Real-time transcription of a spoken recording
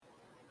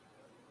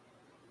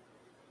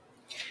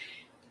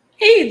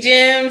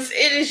Gems,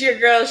 it is your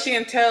girl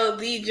Chantel,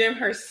 the Gem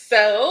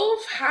herself.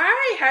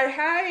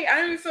 Hi.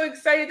 I'm so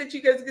excited that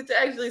you guys get to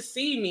actually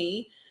see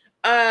me.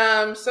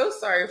 So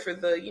sorry for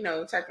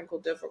the, technical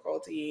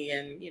difficulty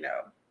and,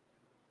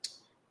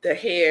 the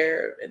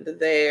here and the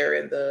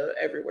there and the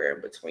everywhere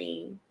in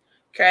between.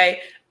 Okay.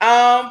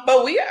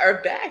 But we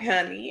are back,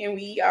 honey, and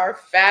we are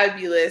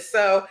fabulous.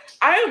 So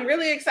I am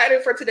really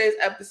excited for today's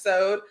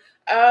episode.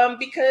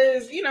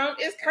 Because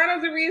it's kind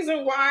of the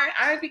reason why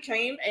I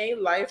became a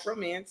life,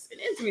 romance, and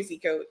intimacy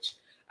coach.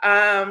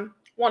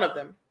 One of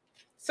them,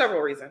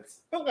 several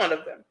reasons, but one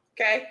of them.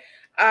 Okay.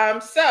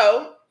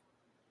 So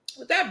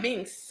with that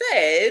being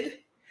said,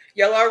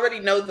 y'all already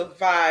know the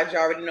vibes.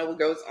 Y'all already know what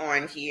goes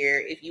on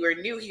here. If you are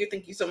new here,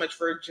 thank you so much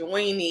for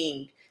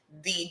joining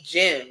the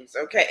Gems.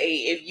 Okay.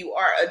 If you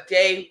are a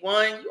day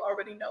one, you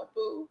already know,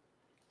 boo.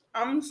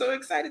 I'm so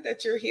excited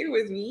that you're here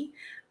with me.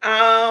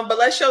 But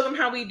let's show them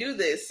how we do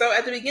this. So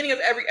at the beginning of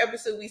every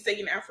episode, we say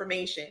an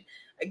affirmation.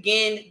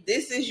 Again,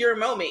 this is your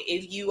moment.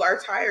 If you are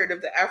tired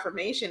of the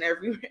affirmation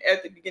at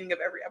the beginning of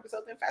every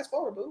episode, then fast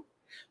forward, boo.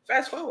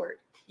 Fast forward.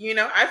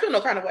 I feel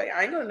no kind of way.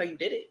 I ain't gonna know you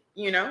did it.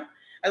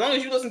 As long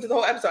as you listen to the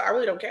whole episode, I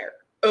really don't care.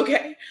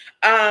 Okay.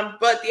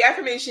 But the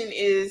affirmation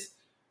is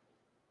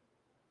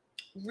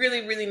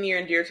really, really near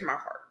and dear to my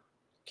heart.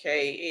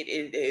 Okay,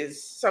 it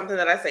is something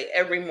that I say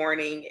every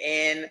morning,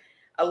 and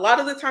a lot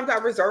of the times I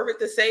reserve it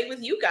to say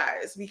with you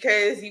guys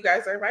because you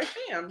guys are my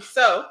fam.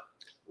 So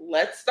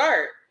let's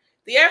start.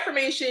 The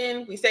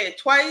affirmation, we say it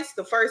twice.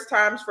 The first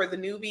time's for the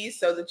newbies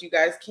so that you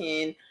guys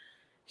can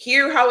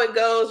hear how it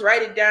goes,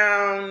 write it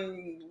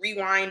down,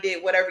 rewind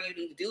it, whatever you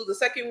need to do. The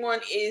second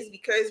one is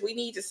because we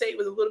need to say it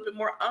with a little bit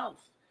more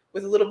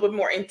with a little bit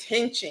more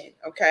intention,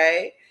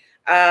 okay?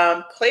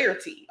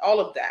 Clarity, all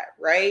of that,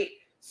 right?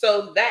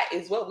 So that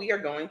is what we are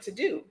going to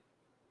do.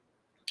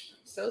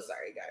 So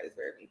sorry, guys.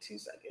 Bear with me 2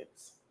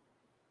 seconds.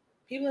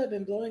 People have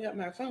been blowing up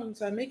my phone,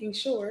 so I'm making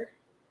sure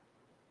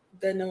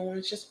that no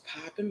one's just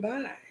popping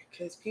by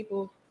because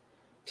people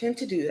tend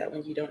to do that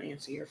when you don't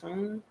answer your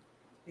phone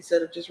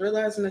instead of just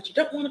realizing that you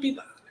don't want to be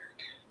bothered.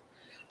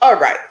 All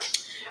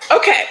right.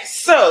 Okay,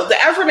 so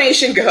the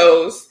affirmation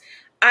goes,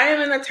 I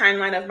am in the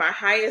timeline of my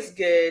highest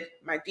good,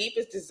 my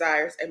deepest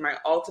desires, and my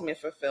ultimate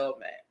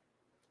fulfillment.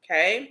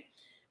 Okay?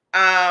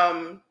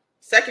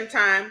 Second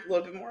time, a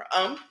little bit more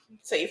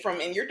say from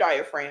in your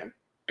diaphragm.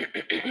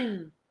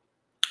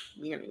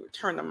 We're going to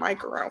turn the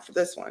mic around for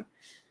this one.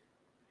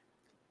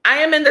 I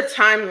am in the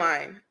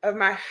timeline of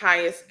my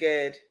highest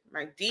good,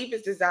 my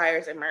deepest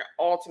desires, and my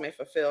ultimate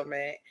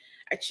fulfillment.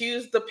 I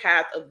choose the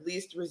path of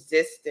least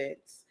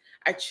resistance.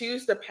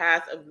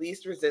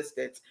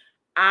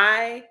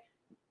 I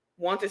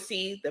want to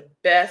see the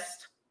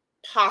best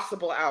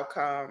possible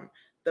outcome.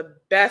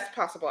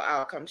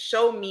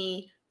 Show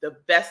me the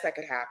best that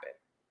could happen.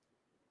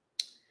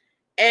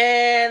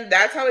 And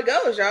that's how it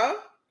goes, y'all.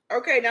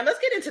 Okay, now let's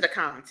get into the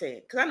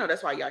content because I know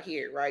that's why y'all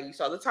here, right? You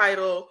saw the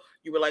title,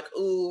 you were like,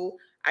 ooh,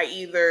 I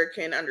either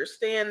can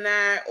understand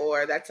that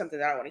or that's something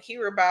that I want to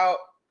hear about.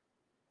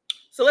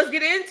 So let's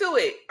get into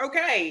it.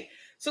 Okay,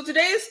 so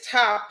today's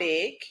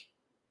topic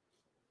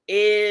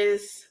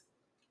is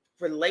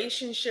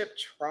relationship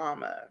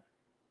trauma.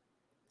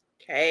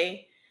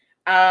 Okay,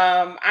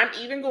 I'm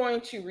even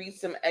going to read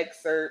some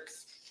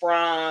excerpts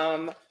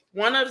from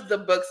one of the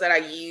books that I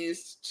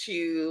used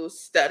to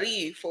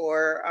study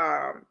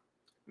for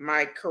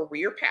my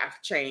career path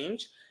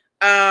change,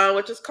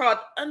 which is called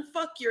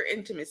Unfuck Your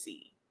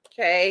Intimacy.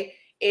 Okay.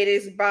 It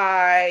is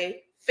by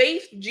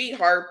Faith G.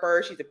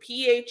 Harper. She's a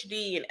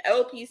PhD in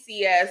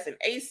LPCS and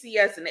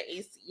ACS and the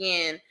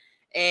ACN.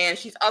 And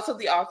she's also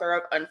the author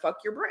of Unfuck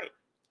Your Brain.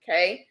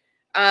 Okay.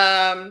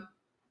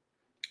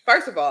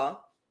 First of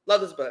all,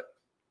 love this book.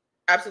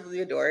 Absolutely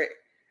adore it.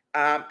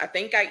 I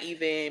think I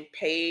even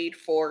paid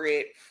for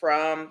it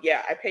from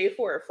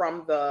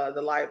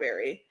the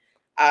library.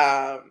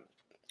 I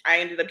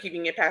ended up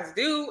keeping it past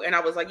due, and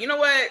I was like, you know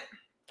what?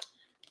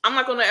 I'm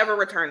not going to ever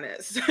return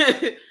this.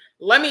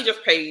 Let me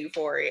just pay you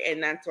for it,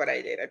 and that's what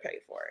I did. I paid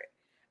for it.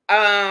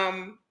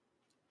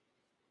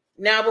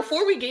 Now,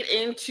 before we get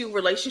into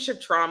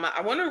relationship trauma,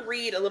 I want to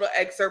read a little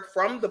excerpt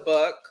from the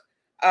book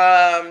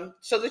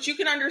so that you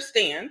can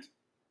understand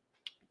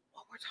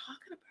what we're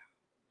talking about.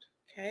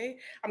 Okay,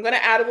 I'm going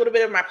to add a little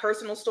bit of my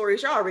personal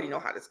stories. Y'all already know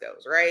how this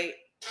goes, right?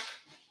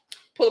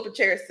 Pull up a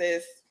chair,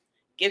 sis.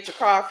 Get your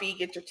coffee,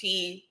 get your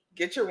tea,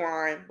 get your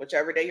wine,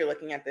 whichever day you're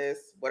looking at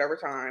this, whatever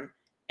time,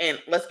 and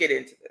let's get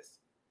into this.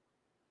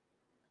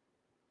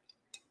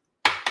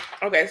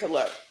 Okay, so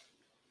look.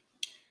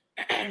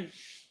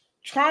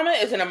 Trauma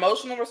is an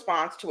emotional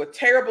response to a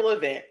terrible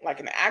event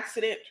like an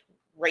accident,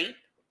 rape,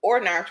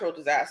 or natural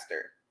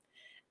disaster.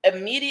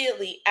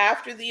 Immediately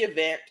after the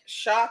event,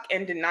 shock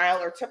and denial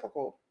are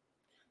typical.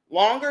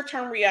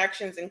 Longer-term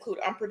reactions include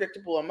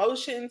unpredictable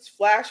emotions,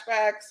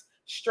 flashbacks,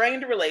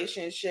 strained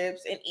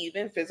relationships, and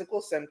even physical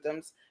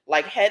symptoms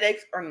like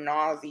headaches or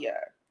nausea.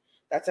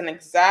 That's an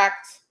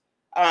exact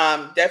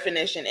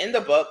definition in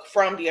the book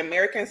from the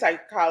American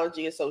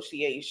Psychology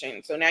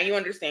Association. So now you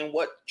understand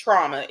what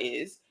trauma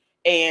is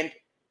and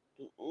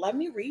Let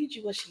me read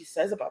you what she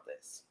says about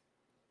this.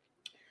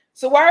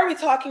 So why are we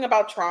talking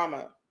about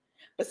trauma?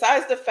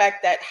 Besides the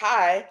fact that,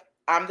 hi,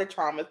 I'm the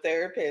trauma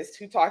therapist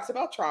who talks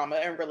about trauma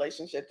in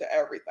relationship to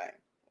everything,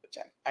 which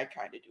I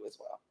kind of do as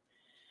well.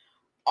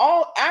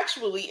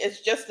 Actually,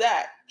 it's just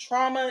that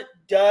trauma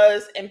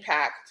does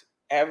impact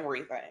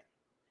everything.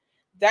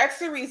 That's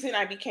the reason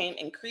I became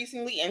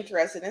increasingly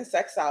interested in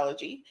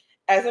sexology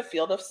as a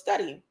field of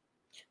study.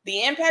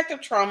 The impact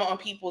of trauma on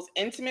people's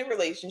intimate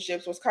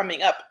relationships was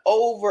coming up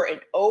over and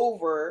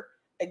over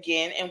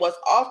again and was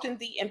often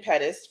the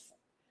impetus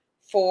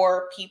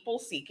for people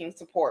seeking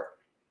support.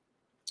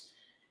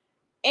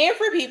 And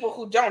for people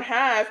who don't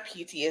have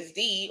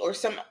PTSD or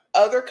some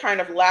other kind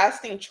of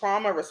lasting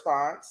trauma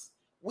response,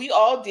 we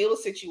all deal with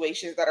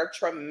situations that are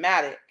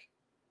traumatic.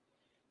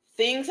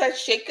 Things that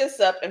shake us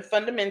up and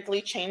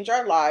fundamentally change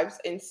our lives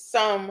in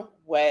some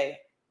way.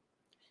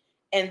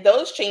 And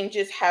those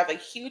changes have a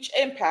huge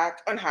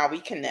impact on how we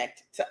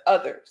connect to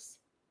others.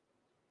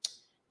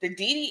 The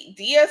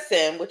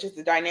DSM, which is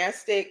the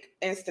Diagnostic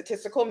and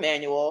Statistical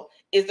Manual,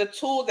 is the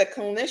tool that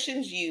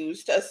clinicians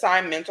use to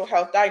assign mental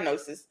health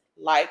diagnoses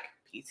like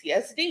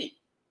PTSD.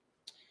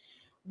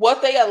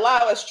 What they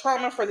allow as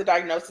trauma for the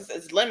diagnosis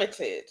is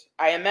limited.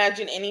 I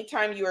imagine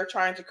anytime you are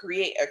trying to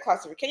create a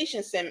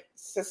classification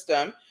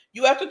system,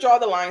 you have to draw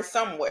the line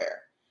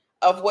somewhere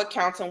of what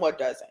counts and what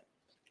doesn't.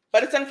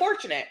 But it's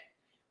unfortunate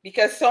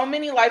because so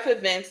many life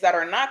events that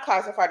are not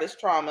classified as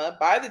trauma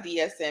by the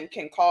DSM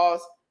can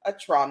cause a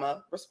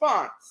trauma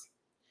response.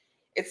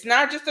 It's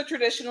not just the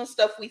traditional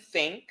stuff we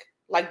think,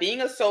 like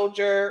being a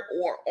soldier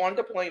or on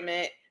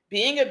deployment,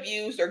 being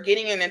abused, or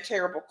getting in a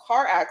terrible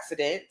car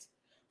accident.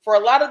 For a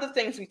lot of the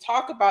things we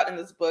talk about in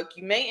this book,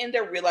 you may end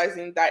up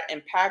realizing that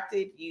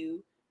impacted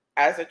you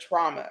as a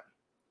trauma.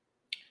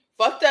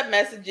 Fucked up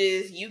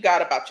messages you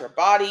got about your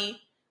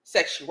body,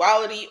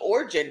 sexuality,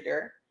 or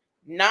gender,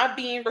 not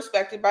being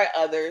respected by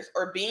others,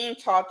 or being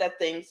taught that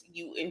things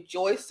you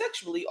enjoy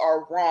sexually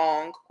are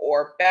wrong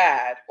or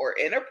bad or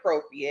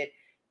inappropriate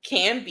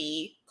can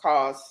be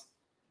caused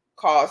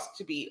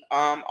to be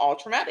all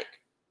traumatic.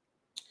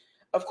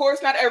 Of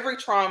course, not every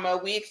trauma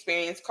we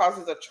experience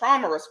causes a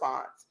trauma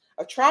response.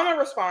 A trauma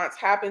response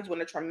happens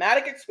when a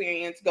traumatic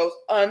experience goes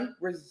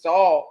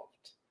unresolved.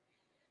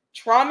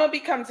 Trauma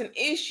becomes an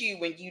issue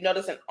when you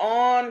notice an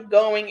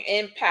ongoing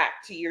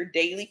impact to your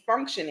daily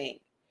functioning,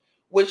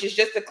 which is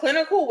just a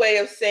clinical way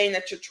of saying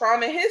that your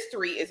trauma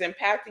history is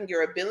impacting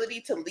your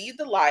ability to lead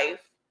the life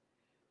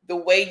the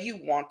way you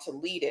want to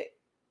lead it.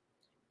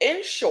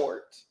 In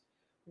short,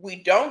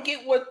 we don't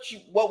get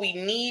what we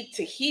need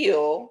to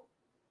heal.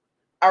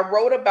 I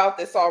wrote about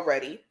this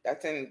already.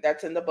 That's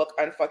in the book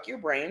Unfuck Your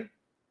Brain.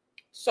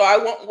 So I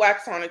won't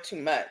wax on it too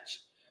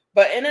much.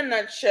 But in a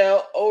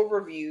nutshell,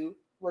 overview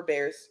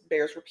bears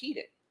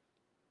repeating.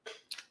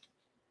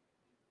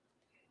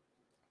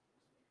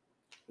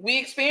 We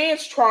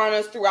experience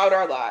traumas throughout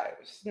our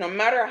lives. No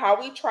matter how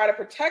we try to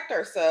protect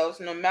ourselves,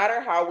 no matter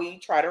how we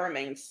try to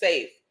remain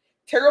safe,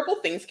 terrible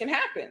things can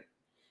happen.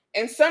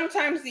 And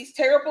sometimes these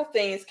terrible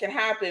things can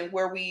happen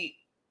when we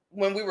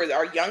were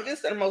our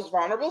youngest and most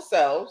vulnerable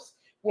selves,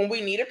 when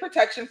we needed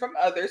protection from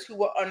others who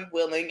were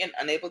unwilling and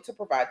unable to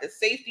provide the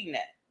safety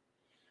net.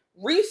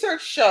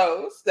 Research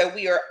shows that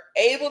we are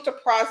able to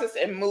process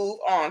and move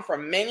on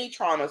from many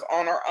traumas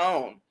on our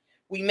own.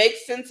 We make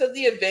sense of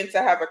the events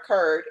that have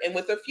occurred, and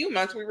with a few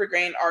months, we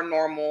regain our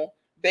normal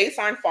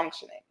baseline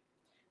functioning.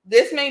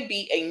 This may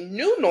be a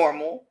new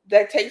normal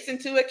that takes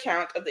into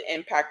account of the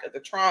impact of the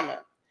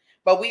trauma,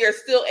 but we are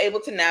still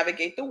able to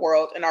navigate the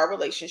world and our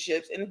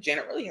relationships in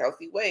generally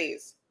healthy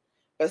ways.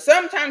 But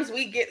sometimes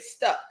we get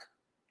stuck.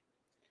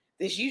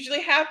 This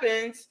usually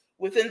happens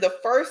within the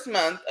first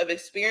month of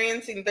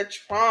experiencing the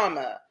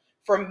trauma.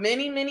 For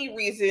many, many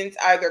reasons,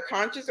 either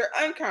conscious or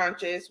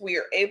unconscious, we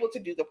are able to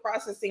do the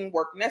processing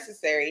work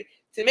necessary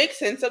to make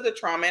sense of the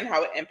trauma and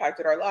how it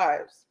impacted our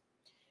lives.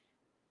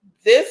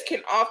 This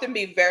can often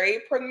be very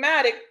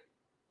pragmatic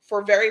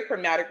for very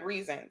pragmatic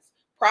reasons.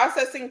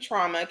 Processing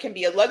trauma can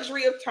be a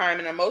luxury of time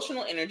and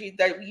emotional energy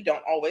that we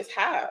don't always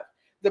have.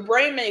 The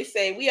brain may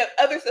say, we have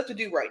other stuff to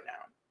do right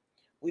now.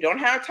 We don't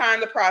have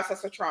time to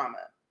process a trauma.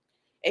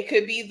 It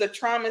could be the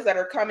traumas that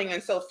are coming in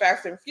so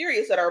fast and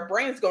furious that our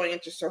brain's going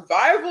into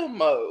survival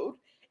mode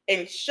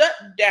and shut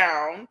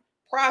down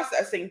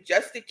processing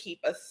just to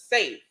keep us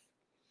safe.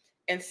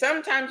 And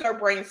sometimes our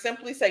brains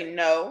simply say,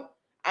 no,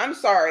 I'm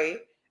sorry,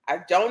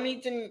 I don't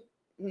need to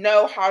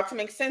know how to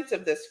make sense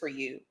of this for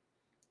you.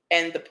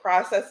 And the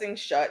processing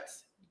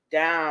shuts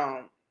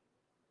down.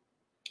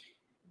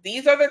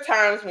 These are the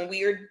times when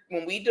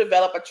we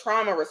develop a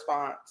trauma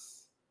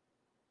response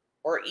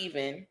or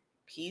even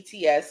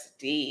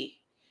PTSD.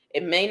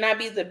 It may not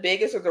be the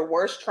biggest or the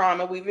worst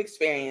trauma we've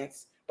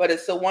experienced, but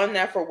it's the one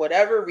that for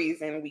whatever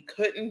reason we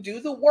couldn't do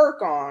the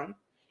work on,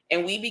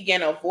 and we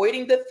begin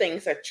avoiding the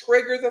things that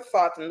trigger the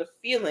thoughts and the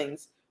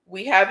feelings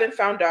we haven't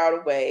found out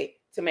a way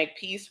to make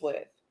peace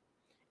with.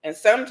 And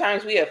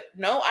sometimes we have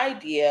no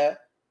idea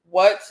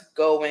what's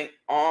going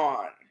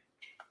on.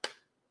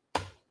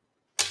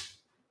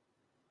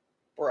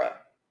 Bruh.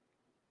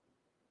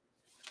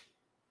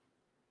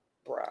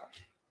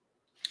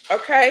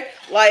 Okay,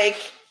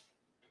 like,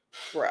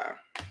 bruh.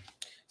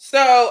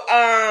 So,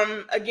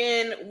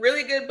 again,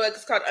 really good book.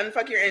 It's called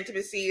Unfuck Your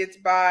Intimacy. It's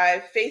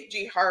by Faith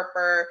G.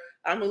 Harper,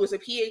 who was a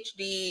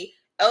PhD,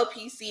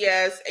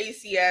 LPCS,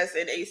 ACS,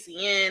 and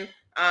ACN.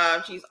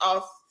 She's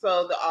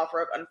also the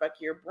author of Unfuck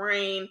Your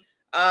Brain.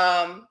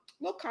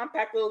 Little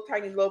compact, little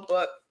tiny little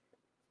book.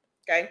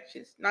 Okay,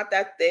 she's not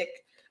that thick.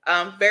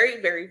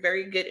 Very, very,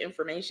 very good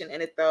information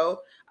in it,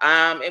 though.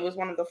 It was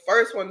one of the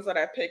first ones that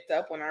I picked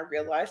up when I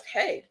realized,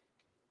 hey,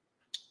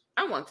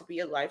 I want to be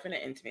a life and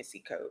an intimacy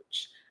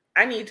coach.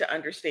 I need to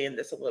understand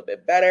this a little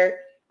bit better.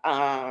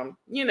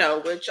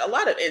 Which a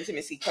lot of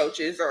intimacy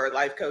coaches or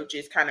life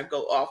coaches kind of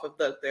go off of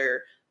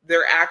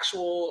their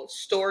actual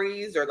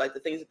stories or like the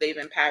things that they've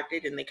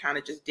impacted, and they kind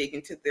of just dig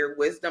into their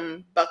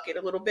wisdom bucket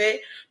a little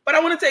bit. But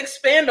I wanted to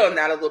expand on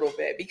that a little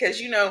bit because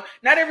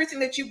not everything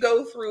that you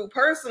go through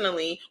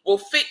personally will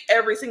fit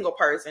every single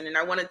person, and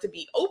I wanted to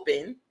be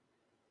open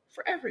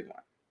for everyone.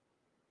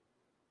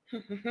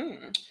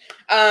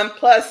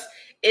 Plus,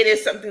 it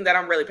is something that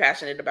I'm really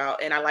passionate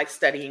about, and I like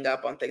studying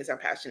up on things I'm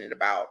passionate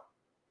about.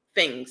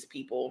 Things,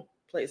 people,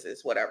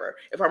 places, whatever.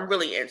 If I'm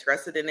really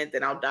interested in it,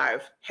 then I'll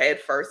dive head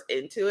first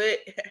into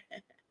it.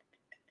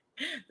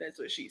 That's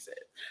what she said.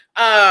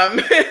 And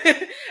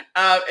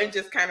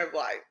just kind of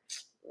like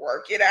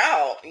work it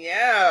out.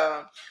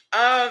 Yeah.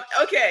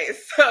 Okay,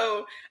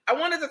 so I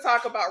wanted to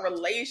talk about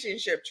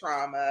relationship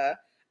trauma.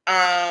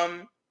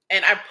 And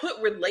I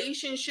put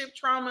relationship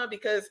trauma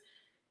because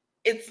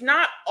it's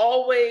not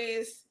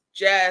always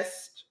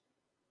just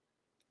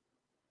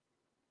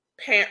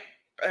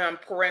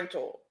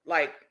parental.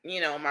 Like,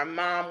 my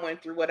mom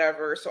went through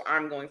whatever, so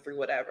I'm going through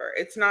whatever.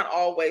 It's not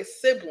always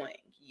sibling.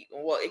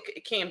 Well,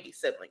 it can be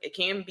sibling. It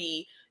can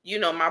be,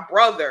 my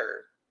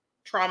brother,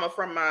 trauma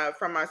from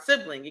my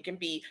sibling. It can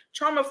be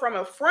trauma from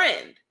a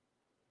friend.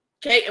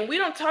 Okay, and we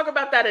don't talk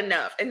about that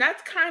enough. And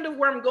that's kind of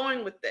where I'm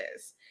going with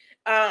this.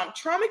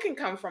 Trauma can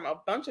come from a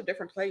bunch of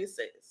different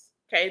places.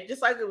 Okay,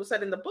 just like it was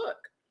said in the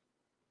book.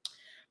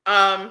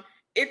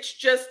 It's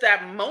just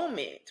that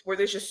moment where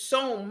there's just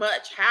so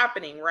much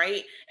happening,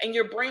 right? And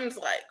your brain's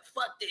like,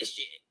 fuck this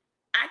shit.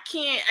 I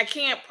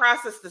can't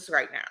process this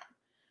right now.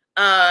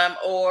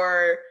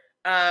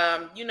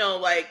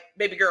 Like,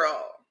 baby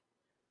girl,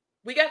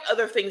 we got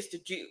other things to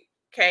do.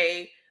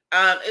 Okay.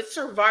 It's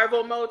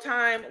survival mode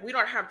time. We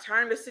don't have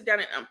time to sit down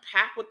and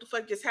unpack what the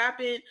fuck just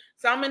happened.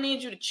 So I'm gonna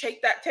need you to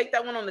take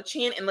that one on the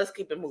chin and let's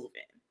keep it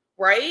moving.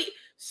 Right?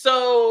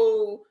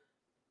 So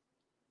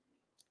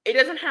it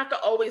doesn't have to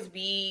always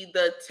be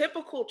the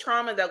typical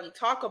trauma that we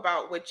talk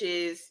about, which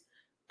is,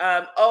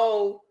 I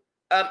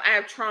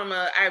have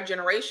trauma. I have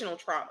generational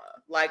trauma.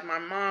 Like my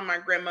mom, my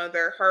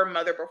grandmother, her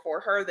mother before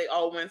her, they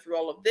all went through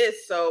all of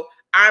this. So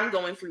I'm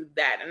going through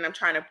that and I'm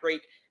trying to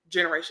break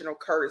generational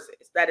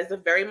curses. That is a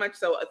very much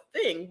so a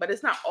thing, but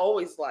it's not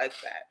always like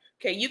that.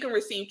 Okay, you can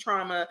receive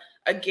trauma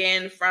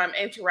again from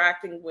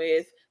interacting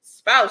with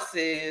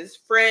spouses,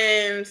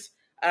 friends,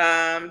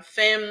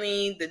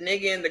 family, the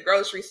nigga in the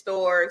grocery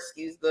store,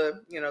 excuse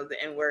the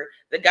N-word,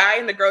 the guy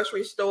in the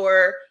grocery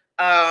store,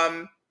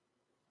 the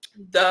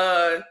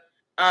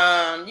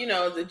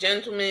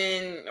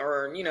gentleman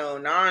or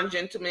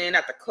non-gentleman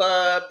at the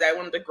club that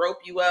wanted to grope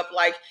you up.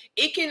 Like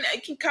it can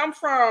come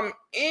from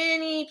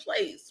any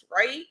place,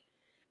 right?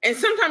 And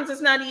sometimes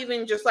it's not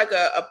even just like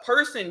a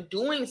person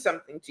doing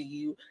something to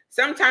you.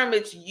 Sometimes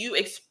it's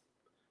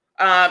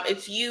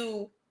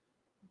you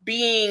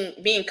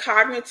being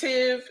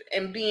cognitive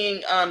and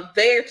being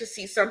there to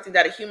see something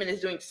that a human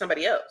is doing to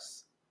somebody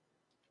else,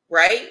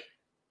 right?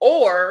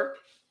 Or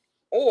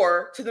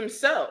to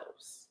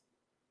themselves,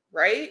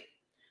 right?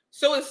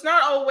 So it's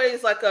not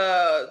always like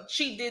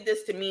she did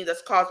this to me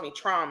that's caused me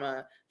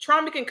trauma.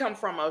 Trauma can come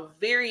from a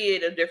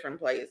myriad of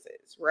different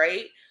places,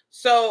 right?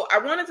 So I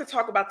wanted to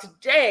talk about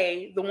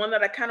today, the one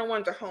that I kind of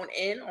wanted to hone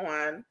in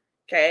on,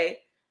 okay,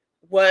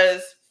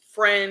 was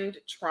friend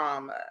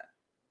trauma.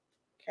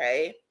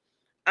 Okay.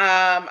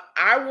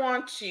 I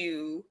want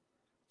to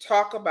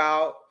talk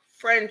about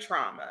friend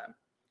trauma.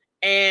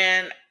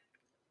 And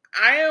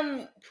I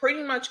am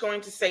pretty much going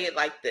to say it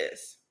like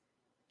this.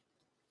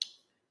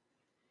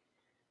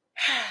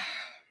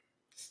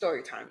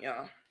 Story time,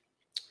 y'all.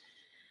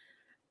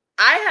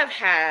 I have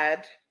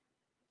had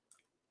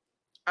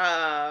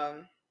a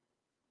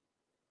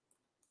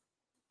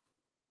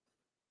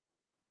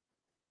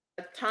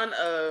ton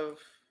of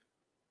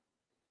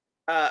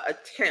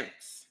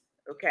attempts,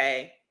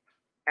 okay,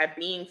 at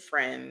being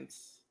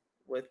friends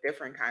with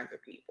different kinds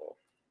of people.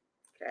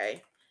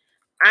 Okay.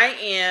 I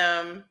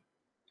am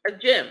a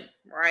gem,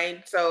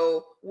 right?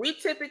 So we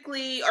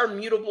typically are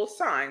mutable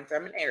signs.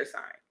 I'm an air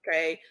sign.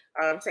 Okay.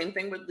 Same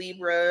thing with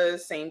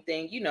Libras, same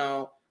thing,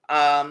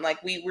 like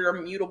we're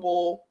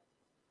mutable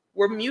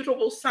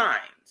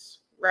signs,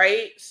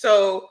 right?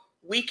 So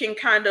we can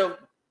kind of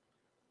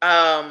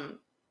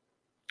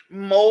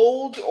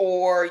mold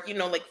or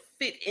like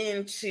fit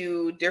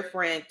into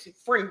different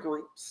friend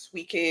groups.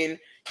 We can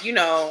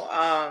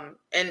and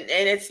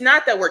it's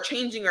not that we're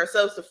changing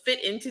ourselves to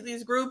fit into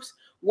these groups.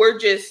 We're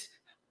just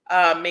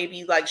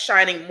maybe like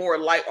shining more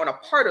light on a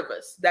part of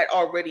us that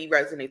already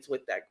resonates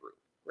with that group,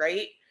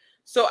 right?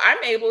 So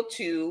I'm able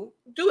to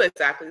do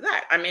exactly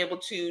that. I'm able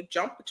to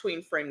jump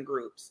between friend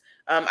groups.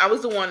 I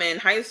was the one in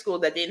high school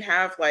that didn't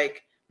have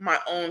like my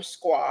own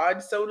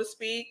squad, so to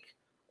speak,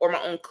 or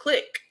my own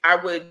clique. I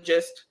would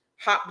just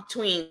hop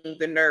between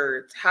the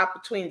nerds, hop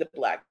between the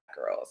black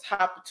girls,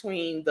 hop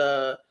between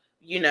the,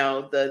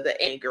 the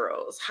A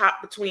girls,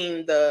 hop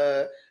between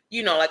the,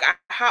 like I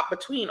hop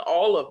between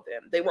all of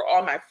them. They were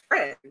all my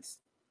friends.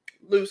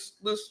 Loose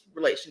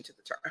relation to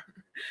the term.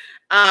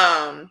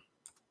 Um,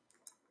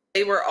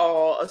 they were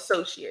all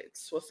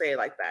associates. We'll say it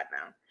like that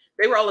now.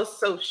 They were all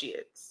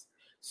associates.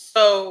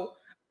 So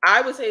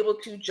I was able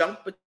to jump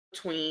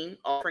between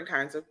all different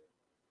kinds of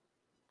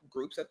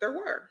groups that there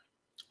were,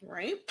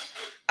 right?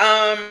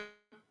 Um,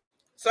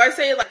 so I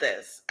say it like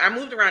this. I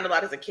moved around a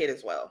lot as a kid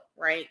as well,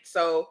 right?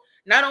 So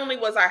not only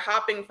was I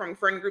hopping from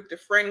friend group to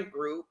friend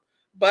group,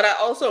 but I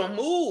also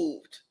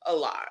moved a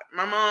lot.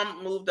 My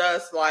mom moved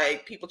us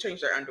like people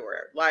change their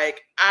underwear.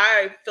 Like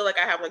I feel like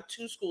I have like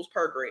 2 schools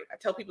per grade. I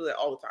tell people that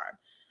all the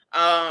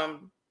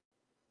time.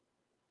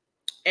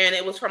 And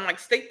it was from like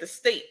state to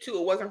state too.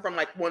 It wasn't from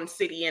like one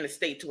city and a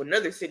state to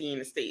another city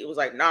and a state. It was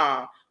like,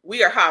 nah,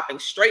 we are hopping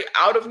straight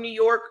out of New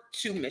York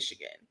to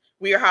Michigan.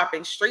 We are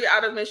hopping straight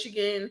out of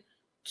Michigan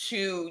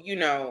to,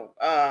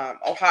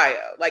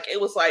 Ohio. Like it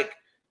was like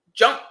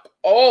jump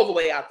all the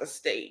way out the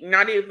state.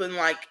 Not even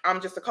like I'm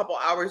just a couple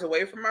hours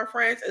away from my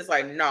friends. It's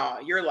like, nah,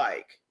 you're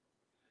like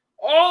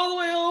all the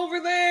way over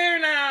there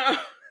now.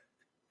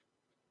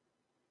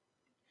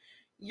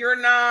 You're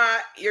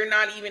not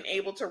even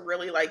able to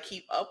really like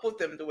keep up with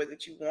them the way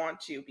that you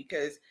want to,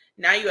 because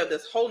now you have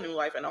this whole new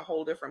life in a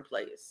whole different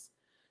place.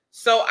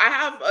 So I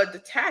have a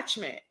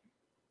detachment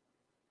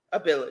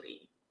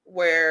ability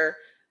where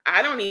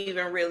I don't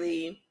even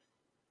really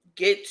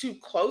get too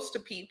close to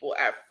people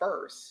at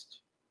first,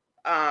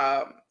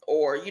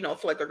 or feel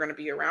like they're going to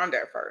be around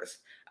at first.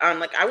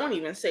 Like I won't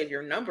even save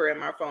your number in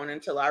my phone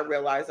until I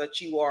realize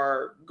that you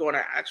are going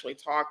to actually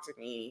talk to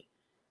me,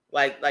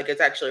 like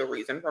it's actually a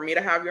reason for me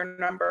to have your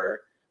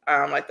number.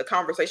 Like the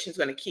conversation is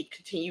going to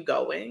continue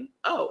going.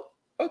 Oh,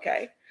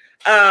 okay.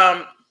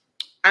 I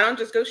don't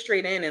just go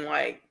straight in and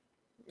like,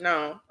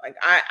 no, like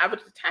I have a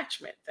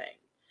detachment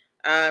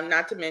thing.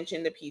 Not to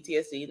mention the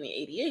PTSD and the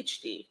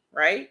ADHD,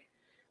 right?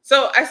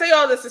 So I say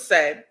all this to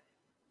say,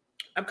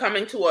 I'm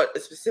coming to a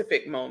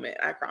specific moment,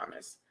 I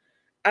promise.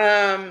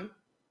 I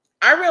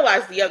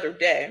realized the other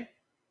day,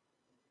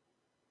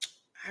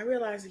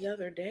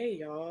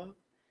 y'all,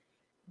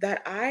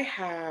 that I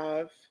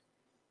have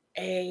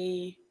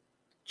a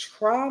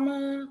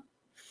trauma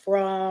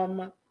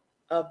from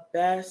a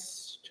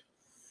best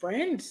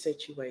friend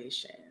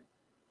situation.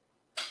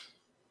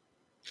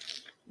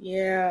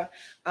 Yeah.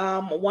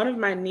 One of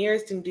my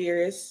nearest and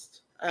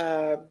dearest,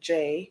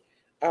 Jay,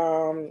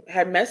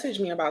 had messaged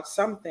me about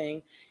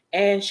something,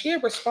 and she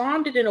had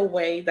responded in a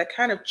way that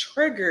kind of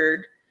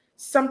triggered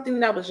something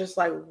that was just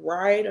like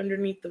right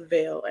underneath the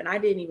veil, and I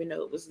didn't even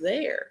know it was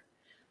there.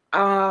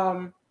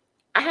 Um,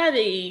 I had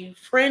a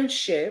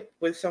friendship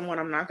with someone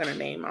I'm not going to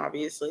name,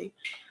 obviously,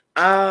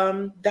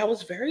 that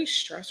was very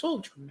stressful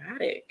and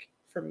traumatic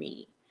for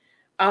me.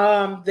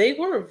 They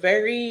were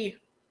very,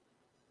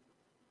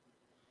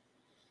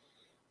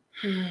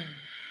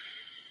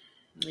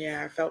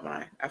 yeah, I felt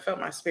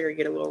my spirit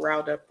get a little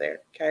riled up there.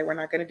 Okay, we're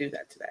not going to do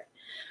that today.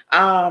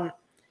 Um,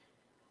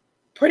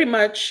 Pretty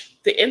much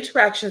the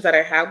interactions that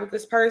I had with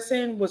this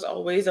person was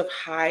always of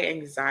high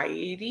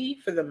anxiety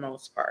for the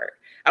most part.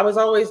 I was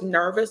always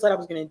nervous that I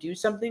was going to do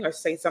something or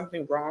say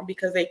something wrong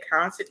because they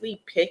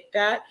constantly picked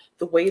at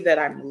the way that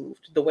I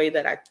moved, the way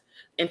that I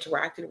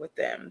interacted with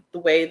them, the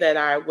way that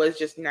I was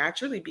just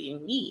naturally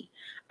being me.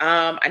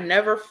 I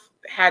never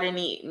had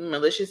any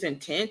malicious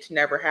intent,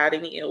 never had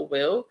any ill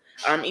will.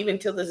 Even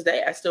till this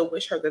day, I still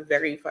wish her the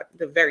very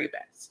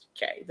best.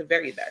 Okay, the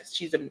very best.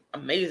 She's an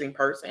amazing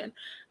person.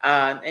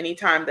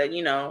 Anytime that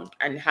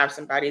I have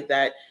somebody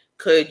that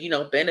could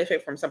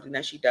benefit from something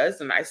that she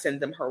does, and I send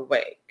them her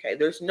way. Okay,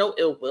 there's no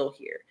ill will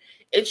here.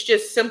 It's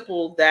just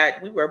simple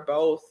that we were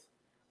both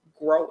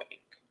growing,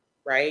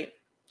 right?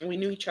 And we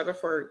knew each other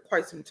for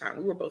quite some time.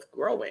 We were both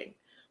growing,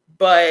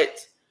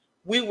 but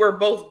we were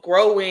both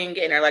growing,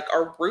 and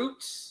our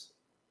roots,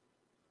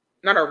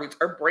 not our roots,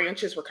 our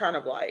branches were kind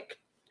of like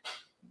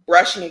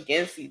brushing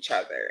against each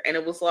other, and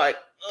it was like,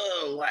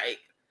 oh, like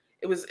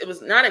it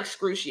was not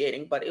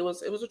excruciating, but it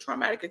was a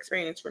traumatic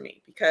experience for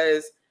me,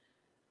 because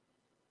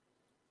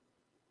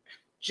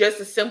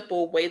just a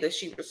simple way that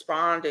she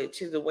responded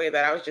to the way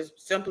that I was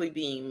just simply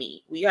being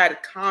me. We had a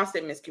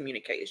constant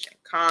miscommunication,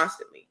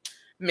 constantly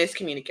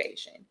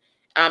miscommunication.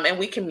 And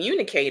we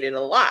communicated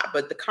a lot,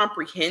 but the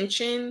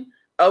comprehension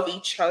of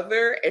each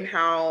other and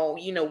how,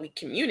 we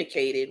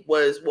communicated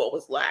was what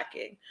was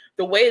lacking.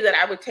 The way that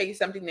I would take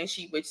something that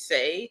she would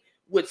say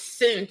would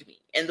send me,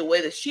 and the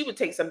way that she would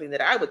take something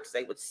that I would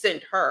say would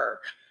send her.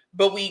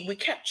 But we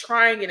kept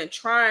trying it and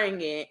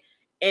trying it,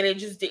 and it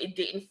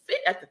didn't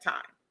fit at the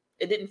time.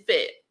 It didn't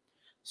fit.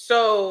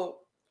 So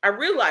I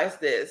realized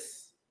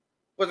this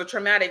was a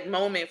traumatic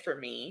moment for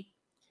me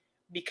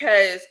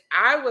because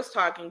I was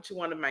talking to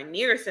one of my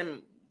nearest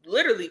and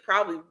literally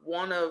probably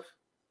one of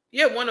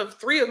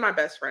three of my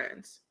best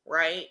friends,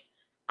 right?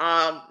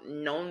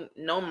 Known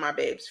my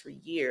babes for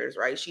years,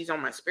 right? She's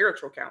on my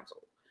spiritual council.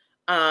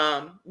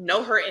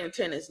 No, her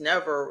intent is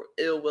never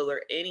ill will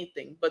or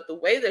anything, but the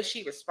way that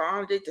she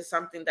responded to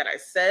something that I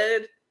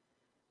said,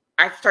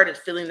 I started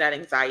feeling that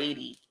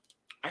anxiety.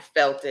 I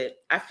felt it.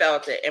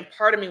 And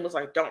part of me was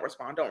like, don't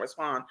respond, don't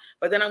respond.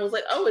 But then I was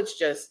like, oh, it's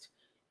just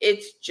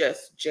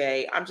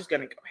Jay. I'm just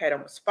gonna go ahead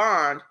and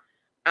respond.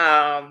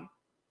 Um,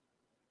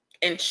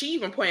 and she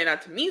even pointed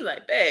out to me,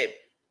 like, babe,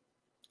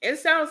 it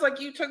sounds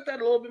like you took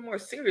that a little bit more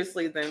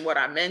seriously than what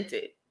I meant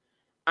it.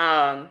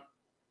 Um,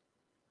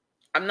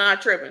 I'm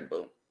not tripping,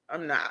 boo.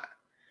 I'm not.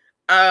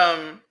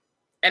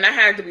 And I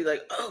had to be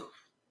like, oh,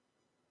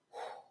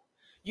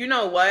 you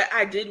know what?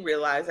 I did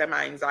realize that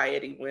my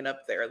anxiety went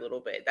up there a little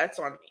bit. That's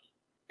on me.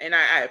 And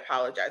I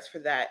apologize for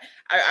that.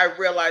 I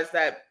realized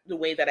that the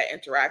way that I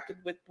interacted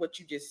with what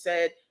you just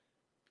said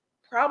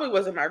probably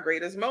wasn't my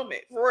greatest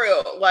moment. For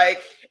real.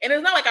 Like, and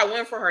it's not like I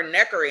went for her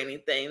neck or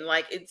anything.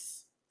 Like,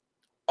 it's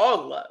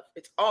all love.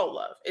 It's all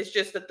love. It's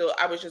just that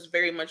I was just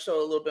very much so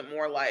a little bit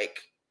more like,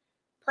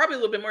 probably a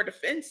little bit more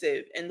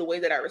defensive in the way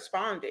that I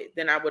responded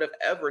than I would have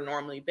ever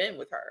normally been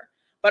with her.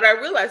 But I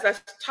realized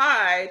that's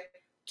tied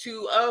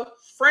to a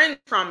friend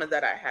trauma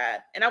that I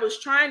had. And I was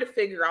trying to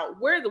figure out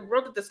where in the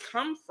world did this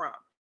come from?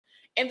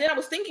 And then I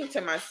was thinking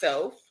to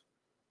myself,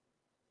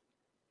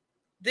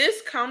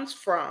 this comes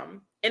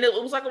from, and it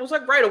was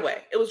like right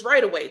away. It was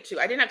right away too.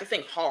 I didn't have to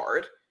think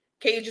hard.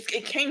 Okay,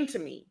 it came to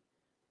me.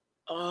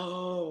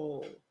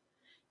 Oh,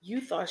 you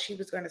thought she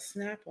was gonna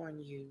snap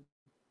on you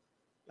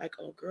like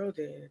old girl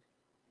did,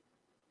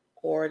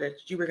 or that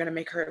you were gonna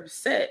make her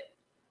upset,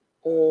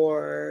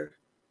 or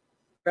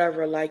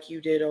whatever, like you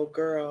did, old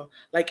girl.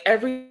 Like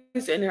and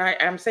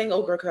I'm saying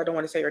old girl because I don't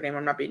want to say her name.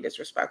 I'm not being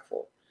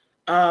disrespectful.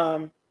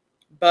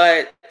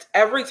 But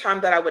every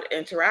time that I would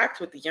interact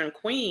with the young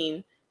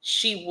queen,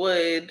 she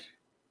would,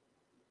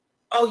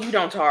 oh, you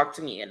don't talk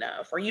to me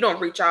enough, or you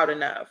don't reach out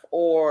enough,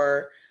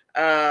 or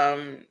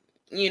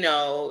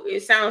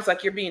it sounds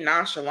like you're being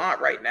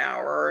nonchalant right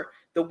now, or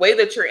the way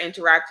that you're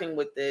interacting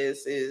with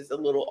this is a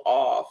little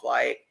off.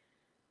 Like,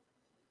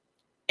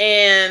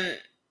 and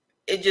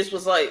it just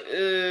was like,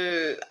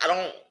 I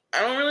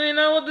don't really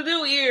know what to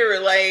do here.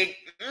 Like,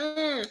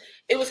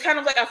 it was kind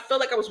of like I felt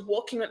like I was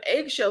walking on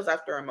eggshells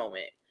after a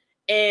moment.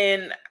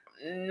 And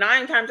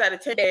 9 times out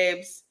of 10,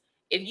 babes,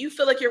 if you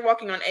feel like you're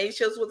walking on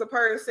eggshells with a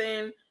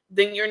person,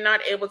 then you're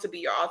not able to be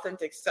your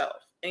authentic self.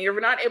 And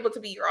you're not able to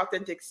be your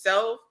authentic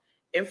self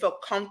and feel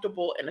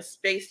comfortable in a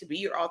space to be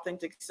your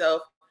authentic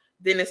self,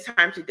 then it's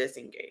time to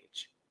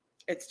disengage.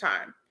 It's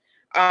time.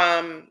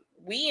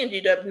 We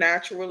ended up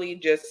naturally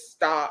just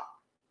stop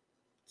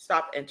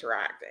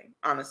interacting.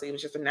 Honestly, it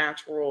was just a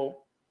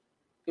natural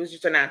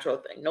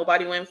thing.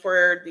 Nobody went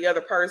for the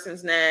other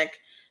person's neck.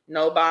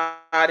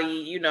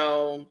 Nobody,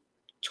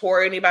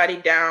 tore anybody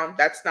down.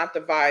 That's not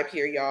the vibe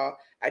here, y'all.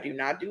 I do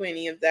not do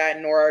any of that,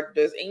 nor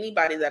does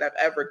anybody that I've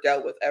ever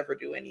dealt with ever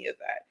do any of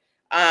that.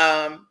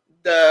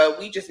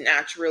 We just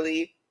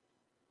naturally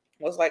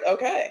was like,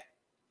 okay,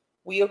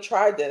 we have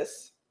tried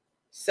this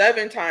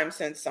 7 times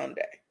since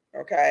Sunday.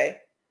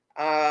 Okay.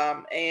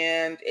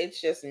 And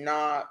it's just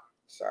not,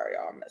 sorry,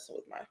 y'all, I'm messing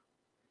with my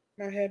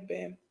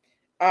headband.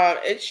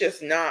 It's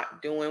just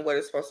not doing what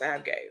it's supposed to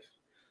have gave.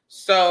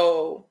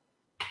 So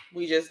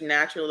we just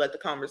naturally let the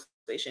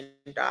conversation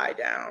die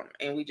down,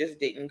 and we just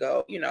didn't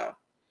go,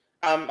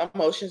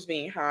 emotions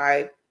being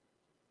high.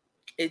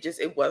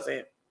 It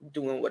wasn't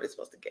doing what it's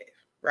supposed to give.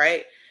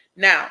 Right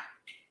now,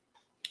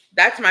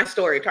 that's my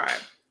story time.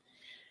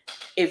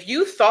 If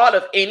you thought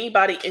of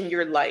anybody in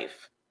your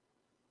life,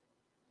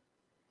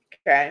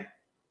 okay,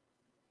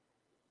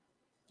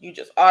 you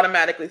just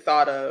automatically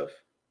thought of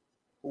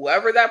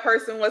whoever that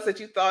person was that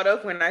you thought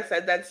of when I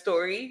said that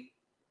story,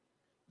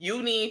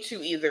 you need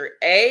to either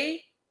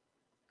A,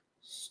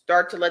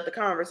 start to let the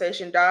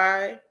conversation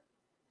die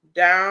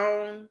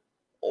down,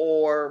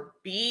 or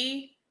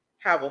B,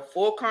 have a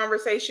full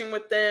conversation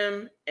with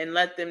them and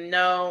let them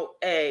know,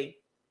 hey,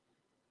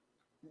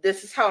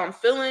 this is how I'm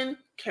feeling.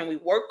 Can we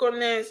work on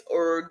this,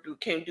 or do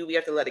we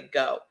have to let it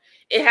go?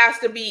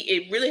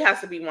 It really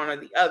has to be one or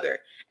the other.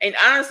 And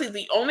honestly,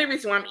 the only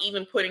reason why I'm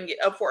even putting it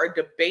up for a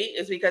debate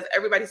is because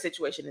everybody's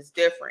situation is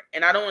different.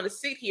 And I don't want to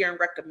sit here and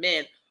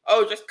recommend,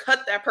 oh, just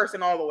cut that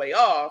person all the way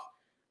off.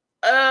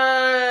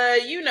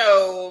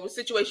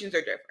 Situations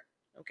are different.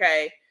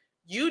 Okay.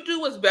 You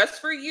do what's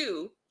best for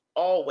you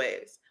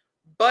always.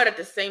 But at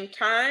the same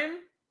time,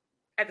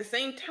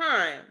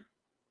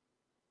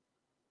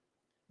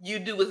 you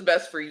do what's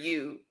best for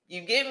you.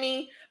 You get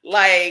me?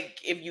 Like,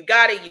 if you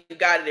got it, you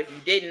got it. If you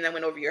didn't, that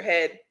went over your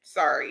head.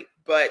 Sorry.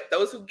 But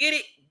those who get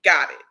it,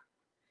 got it.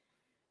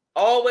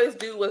 Always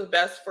do what's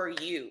best for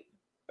you.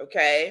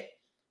 Okay?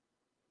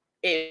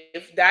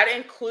 If that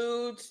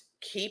includes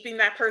keeping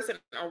that person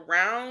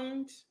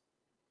around,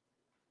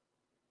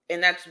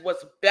 and that's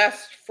what's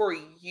best for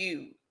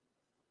you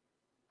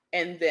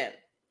and them.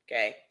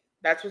 Okay?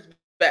 That's what's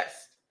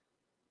best.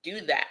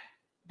 Do that,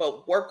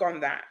 but work on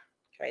that.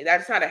 Okay,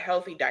 that's not a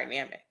healthy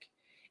dynamic.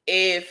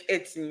 If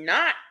it's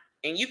not,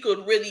 and you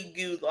could really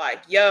do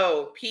like,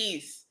 yo,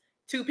 peace,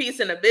 2 piece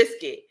and a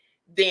biscuit,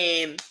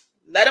 then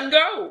let them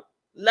go.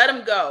 Let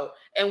them go.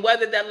 And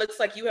whether that looks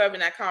like you having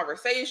that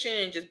conversation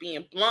and just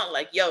being blunt,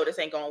 like, yo, this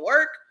ain't gonna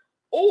work,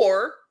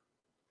 or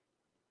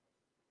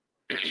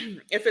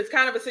if it's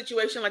kind of a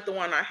situation like the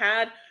one I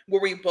had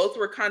where we both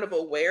were kind of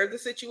aware of the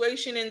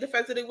situation and the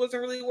fact that it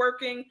wasn't really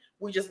working,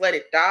 we just let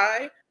it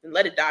die. Then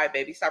let it die,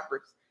 baby. Stop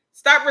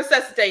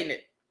resuscitating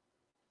it.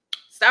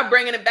 Stop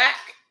bringing it back.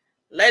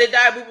 Let it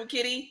die, boo boo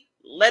kitty.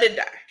 Let it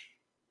die.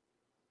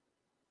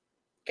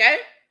 Okay?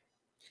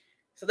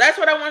 So that's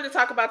what I wanted to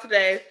talk about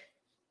today.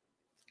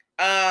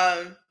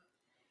 I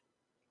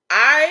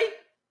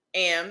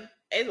am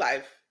a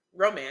life,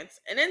 romance,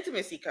 and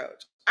intimacy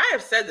coach. I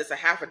have said this a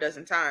half a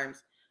dozen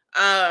times.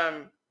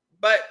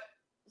 But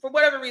for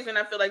whatever reason,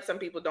 I feel like some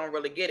people don't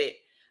really get it.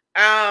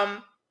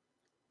 That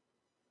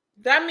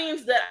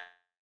means that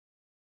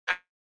I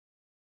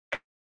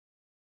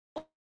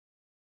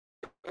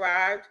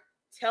arrived.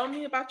 Tell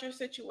me about your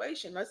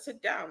situation. Let's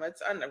sit down.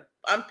 Let's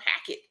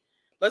unpack it.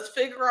 Let's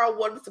figure out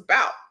what it's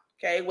about.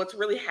 Okay, what's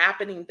really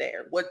happening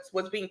there? What's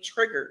being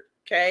triggered?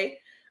 Okay,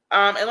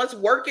 and let's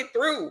work it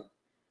through.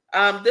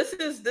 This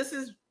is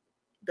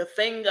the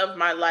thing of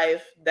my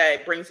life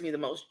that brings me the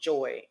most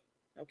joy.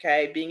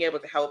 Okay, being able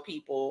to help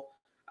people,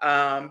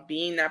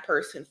 being that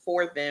person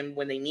for them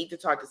when they need to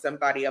talk to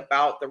somebody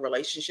about the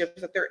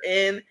relationships that they're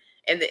in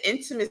and the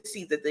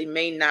intimacy that they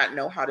may not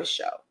know how to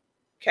show.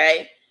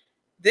 Okay,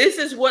 this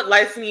is what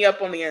lights me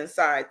up on the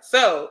inside.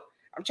 So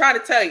I'm trying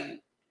to tell you,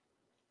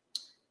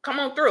 come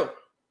on through.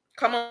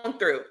 Come on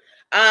through.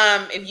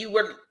 If you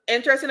were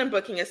interested in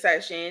booking a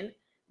session,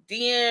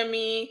 DM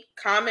me,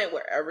 comment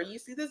wherever you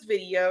see this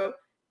video,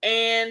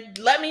 and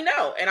let me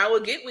know. And I will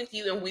get with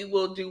you, and we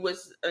will do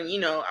what's,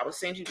 I will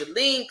send you the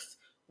links.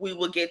 We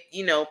will get,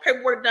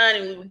 paperwork done,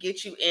 and we will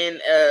get you in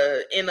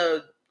a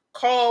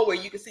call where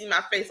you can see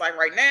my face like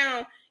right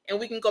now, and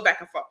we can go back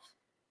and forth.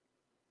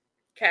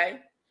 Okay.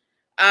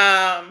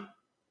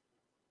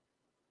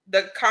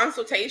 The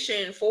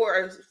consultation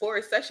for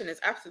a session is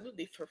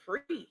absolutely for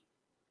free.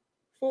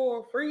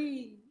 For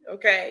free.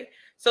 Okay.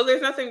 So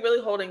there's nothing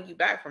really holding you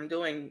back from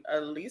doing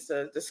at least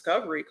a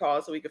discovery call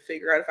so we could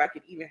figure out if I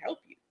could even help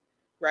you.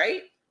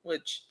 Right?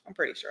 Which I'm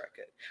pretty sure I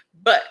could.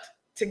 But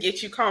to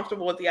get you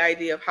comfortable with the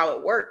idea of how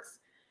it works,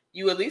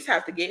 you at least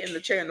have to get in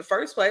the chair in the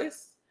first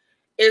place.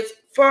 It's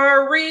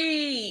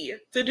free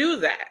to do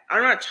that.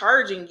 I'm not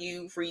charging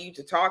you for you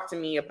to talk to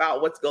me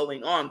about what's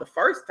going on the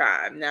first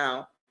time.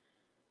 Now,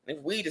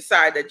 if we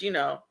decide that,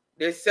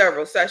 there's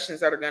several sessions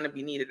that are going to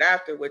be needed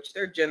after, which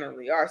there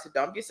generally are, so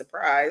don't be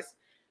surprised,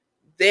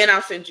 then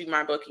I'll send you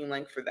my booking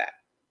link for that.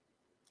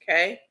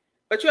 Okay?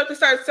 But you have to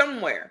start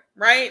somewhere,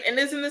 right? And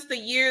isn't this the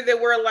year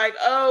that we're like,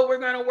 oh, we're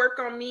going to work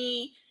on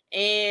me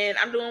and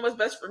I'm doing what's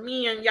best for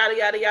me and yada,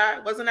 yada,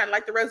 yada. Wasn't that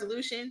like the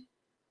resolution?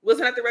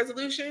 Wasn't that the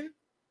resolution?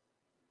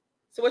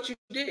 So what you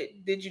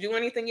did you do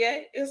anything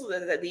yet? It's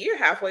the year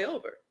halfway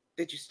over.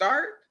 Did you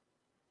start?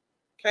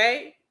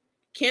 Okay?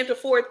 Can't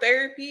afford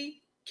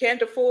therapy?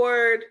 Can't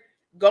afford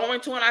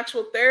going to an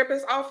actual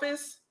therapist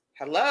office?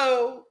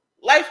 Hello?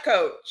 Life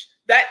coach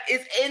that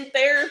is in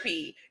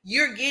therapy.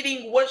 You're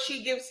getting what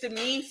she gives to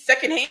me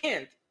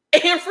secondhand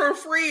and for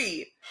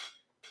free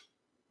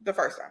the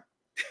first time.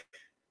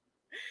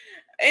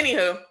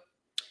 Anywho,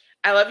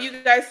 I love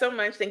you guys so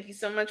much. Thank you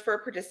so much for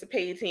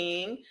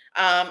participating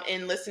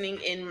and listening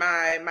in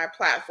my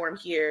platform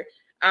here.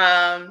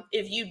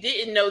 If you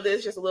didn't know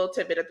this, just a little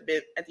tidbit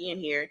at the end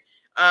here.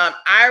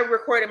 I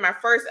recorded my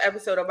first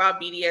episode about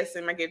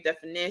BDSM. I gave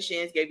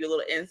definitions, gave you a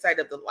little insight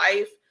of the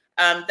life.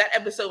 That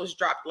episode was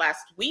dropped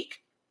last week.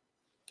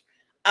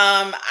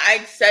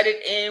 I said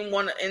it in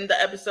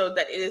the episode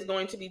that it is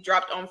going to be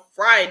dropped on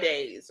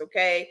Fridays.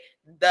 Okay,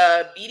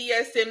 the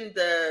BDSM,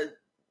 the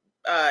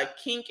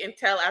Kink and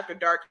Tell After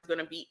Dark is going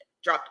to be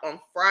dropped on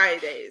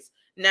Fridays.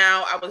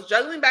 Now, I was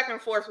juggling back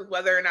and forth with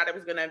whether or not it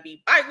was going to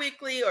be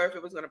bi-weekly or if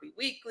it was going to be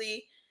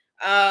weekly.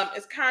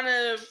 It's kind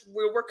of,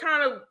 we're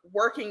kind of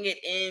working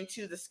it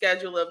into the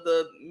schedule of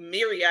the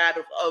myriad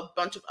of a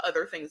bunch of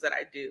other things that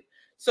I do.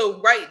 So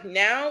right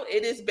now,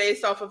 it is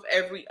based off of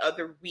every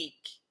other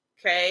week.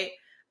 Okay.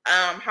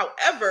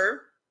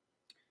 However,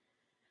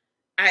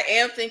 I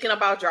am thinking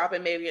about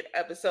dropping maybe an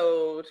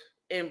episode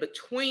in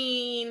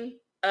between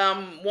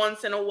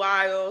once in a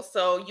while.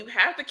 So you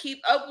have to keep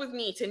up with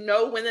me to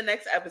know when the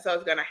next episode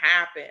is going to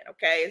happen.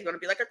 Okay. It's going to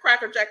be like a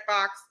Cracker Jack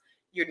box.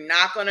 You're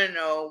not going to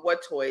know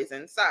what toys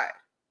inside.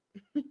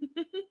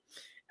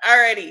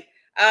 Alrighty.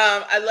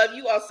 I love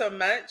you all so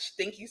much.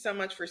 Thank you so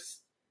much for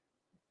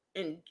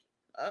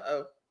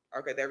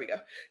okay, there we go.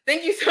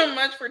 Thank you so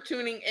much for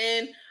tuning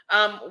in.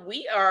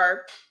 We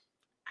are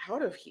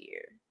out of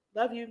here.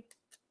 Love you.